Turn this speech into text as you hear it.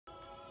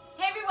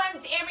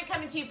It's Amory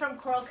coming to you from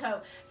Coral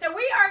Cove. So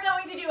we are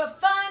going to do a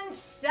fun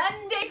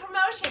Sunday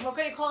promotion. We're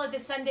going to call it the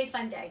Sunday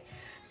Funday.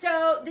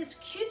 So this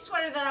cute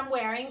sweater that I'm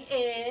wearing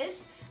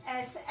is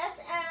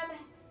SM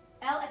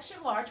L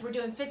extra large. We're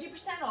doing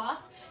 50%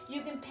 off.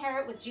 You can pair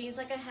it with jeans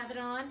like I have it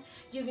on.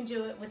 You can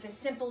do it with a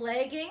simple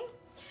legging.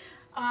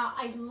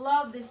 I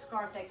love this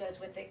scarf that goes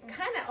with it.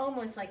 Kind of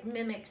almost like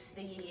mimics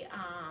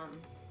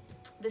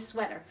the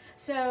sweater.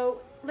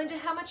 So, Linda,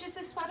 how much is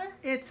this sweater?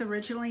 It's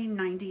originally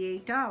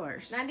 $98.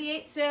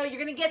 $98. So you're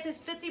gonna get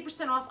this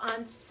 50% off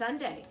on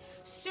Sunday.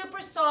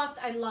 Super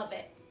soft. I love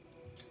it.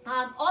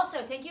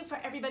 Also, thank you for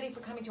everybody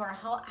for coming to our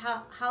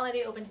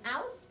holiday open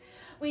house.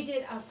 We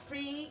did a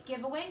free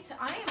giveaway, so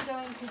I am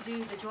going to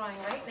do the drawing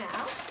right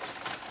now.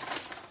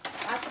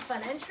 Lots of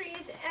fun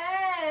entries,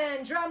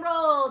 and drum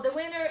roll, the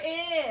winner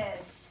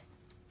is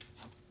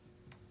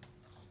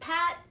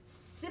Pat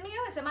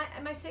Simeo.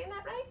 Am I saying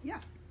that right?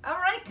 Yes. All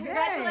right,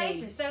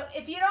 congratulations. Yay. So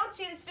if you don't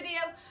see this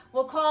video,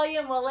 we'll call you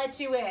and we'll let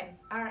you in.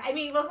 All right,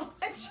 we'll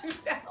let you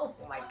know. Oh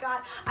my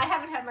God, I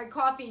haven't had my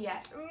coffee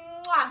yet.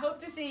 Mwah, hope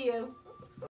to see you.